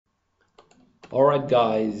Alright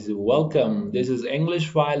guys, welcome. This is English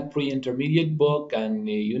File Pre-Intermediate book and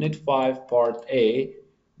Unit 5 Part A,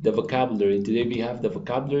 the vocabulary. Today we have the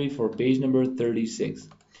vocabulary for page number 36.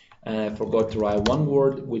 And I forgot to write one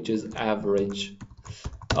word, which is average.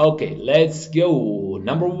 Okay, let's go.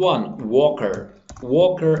 Number one, walker.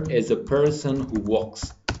 Walker is a person who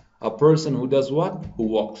walks. A person who does what? Who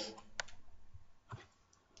walks.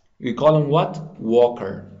 We call him what?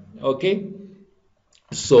 Walker. Okay?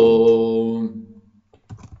 So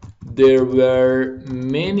there were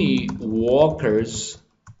many walkers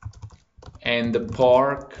in the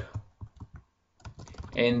park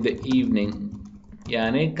in the evening.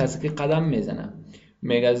 یعنی کسی که قدم میزنه.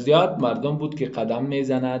 مگه زیاد مردم بود که قدم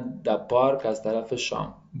میزنه در پارک از طرف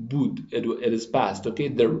شام. بود. It is past. Okay.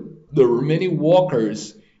 There were many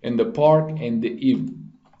walkers in the park in the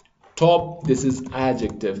evening. Top, this is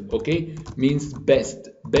adjective. Okay. Means best.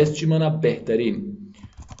 Best چی معنی؟ بهترین.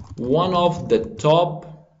 One of the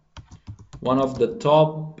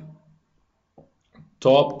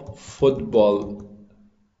top football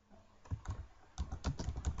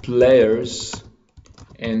players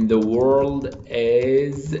in the world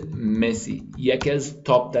is Messi. یکی از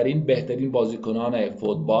تاپ ترین بهترین بازیکنان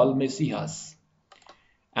فوتبال مسی هست.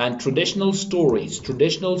 And traditional stories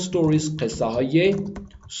قصه های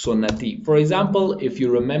سنتی. For example, if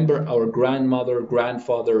you remember our grandmother,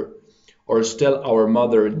 grandfather, or still our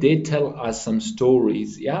mother, they tell us some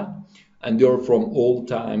stories, yeah? And they're from old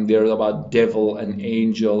time, they're about devil and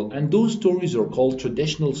angel, and those stories are called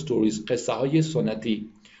traditional stories, قصه های سنتی.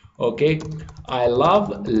 Okay, I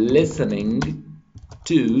love listening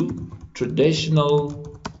to traditional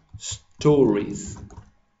stories.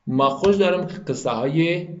 ما خوش دارم که قصه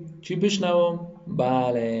های چی بشنوم؟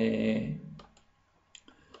 بله،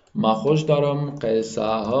 ما خوش دارم قصه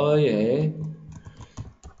های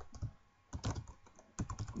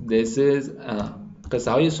This is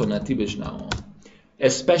قصه های سنتی بشنوم.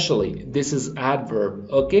 Especially, this is adverb,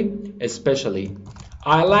 okay? Especially.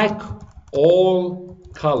 I like all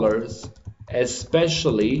colors,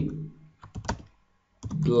 especially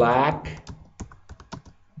black,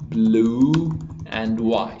 blue, and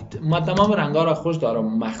white. ما تمام رنگا را خوش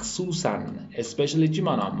دارم مخصوصاً. Especially چی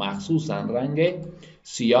معنی؟ مخصوصاً رنگ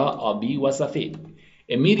سیاه، آبی و سفید.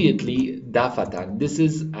 Immediately دفتن. This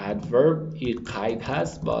is adverb. این قید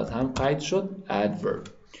هست. باز هم قید شد. Adverb.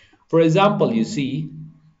 For example, you see,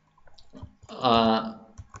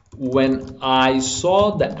 when I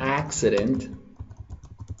saw the accident,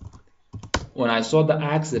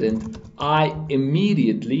 I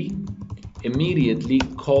immediately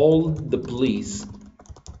called the police.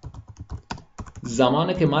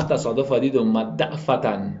 زمانی که من تصادف دیدم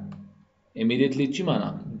دفتن. Immediately چی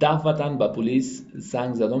معنی؟ دفتاً با پلیس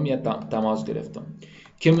زنگ زدم یا تماس گرفتم.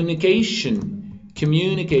 Communication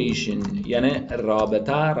یعنی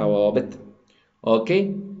رابطه، روابط.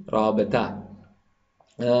 اوکی؟ رابطه.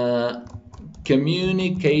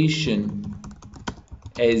 Communication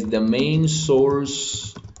is the main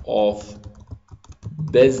source of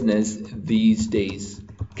business these days.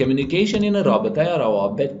 Communication یعنی رابطه یا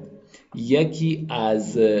روابط یکی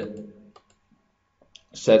از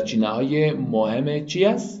سرچینه های مهم چی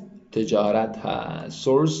است؟ تجارت هست.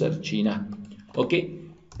 source سرچینه. اوکی.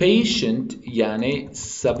 patient یعنی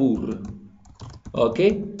صبور.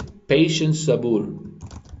 اوکی. patient صبور.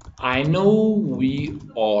 I know we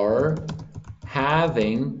are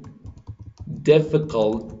having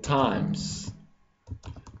difficult times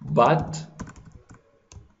but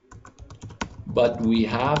we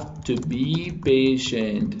have to be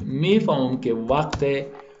patient. میفهمم که وقت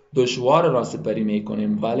دشوار را سپری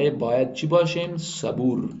میکنیم ولی باید چی باشیم؟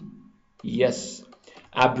 صبور. Yes.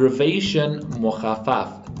 Abbreviation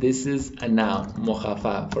مخفف. This is a noun.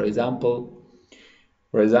 مخفف. For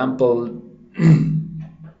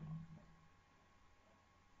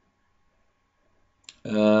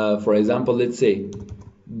example, let's say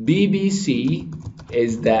BBC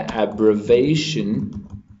is the abbreviation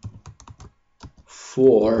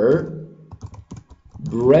for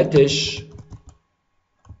British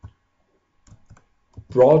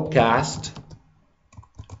Broadcast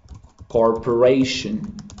Corporation.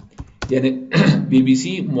 یعنی BBC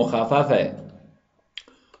مخفف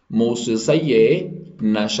مؤسسه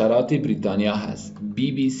نشرات بریتانیا هست.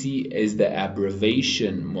 BBC is the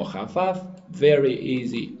abbreviation مخفف. Very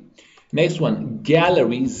easy. Next one,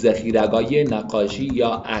 gallery ذخیره‌گاه نقاشی یا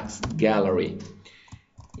عکس. Gallery.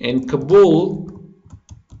 In Kabul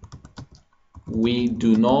we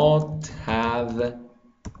do not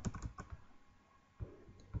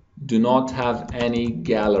have any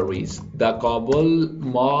galleries. در کابل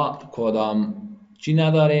ما کدام چی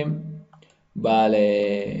نداریم؟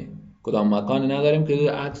 بله، کدام مکانی نداریم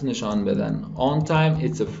که عکس نشان بدن. On time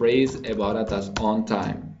it's a phrase عبارت از on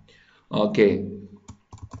time. Okay.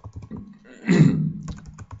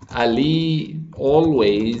 Ali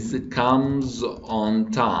always comes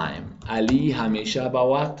on time. Ali همیشه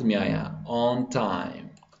با وقت میآید. On time.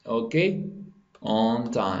 Okay?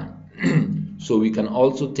 On time. So we can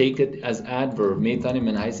also take it as adverb. میتونیم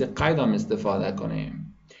من حیث قید هم استفاده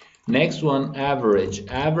کنیم. Next one, average.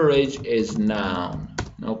 Average is noun.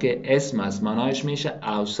 Okay? اسم است. معنایش میشه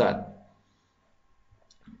اوسط.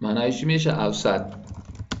 معنایش میشه اوسط.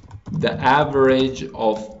 The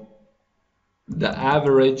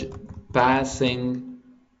average passing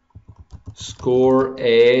score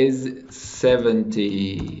is 70.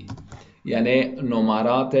 یعنی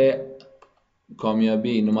نمرات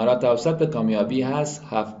کامیابی، نمرات اوسط کامیابی هست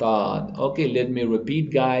 70. Okay, let me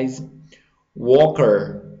repeat guys.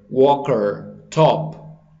 Walker, top,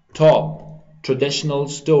 traditional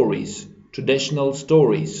stories,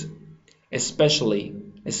 especially,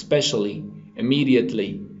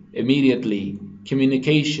 immediately,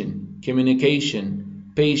 communication,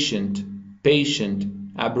 patient,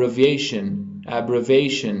 abbreviation,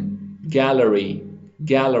 gallery,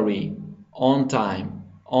 on time,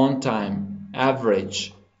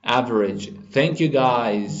 average. Thank you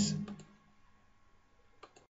guys.